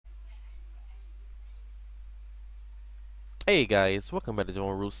Hey guys, welcome back to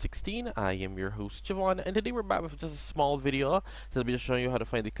Javon Rule 16. I am your host Javon, and today we're back with just a small video. So I'll be just showing you how to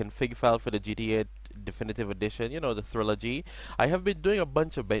find the config file for the GTA Definitive Edition, the Trilogy. I have been doing a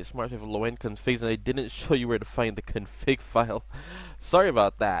bunch of benchmarks with low-end configs, and I didn't show you where to find the config file. Sorry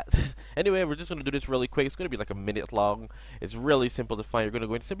about that. Anyway, we're just going to do this really quick. It's going to be like a minute long. It's really simple to find. You're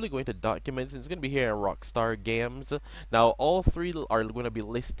going to simply go into Documents, and it's going to be here in Rockstar Games. Now, all three are going to be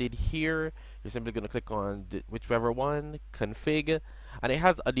listed here. You're simply going to click on whichever one, config, and it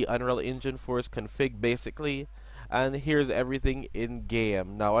has the Unreal Engine Force config basically. And here's everything in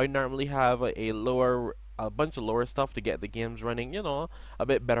game. Now I normally have a bunch of lower stuff to get the games running, a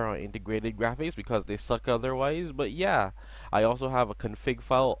bit better on integrated graphics because they suck otherwise. But yeah, I also have a config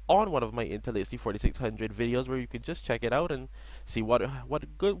file on one of my Intel HD 4600 videos where you can just check it out and see what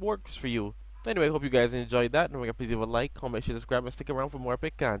good works for you. Anyway, I hope you guys enjoyed that. And please leave a like, comment, share, subscribe, and stick around for more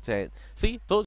epic content. See, told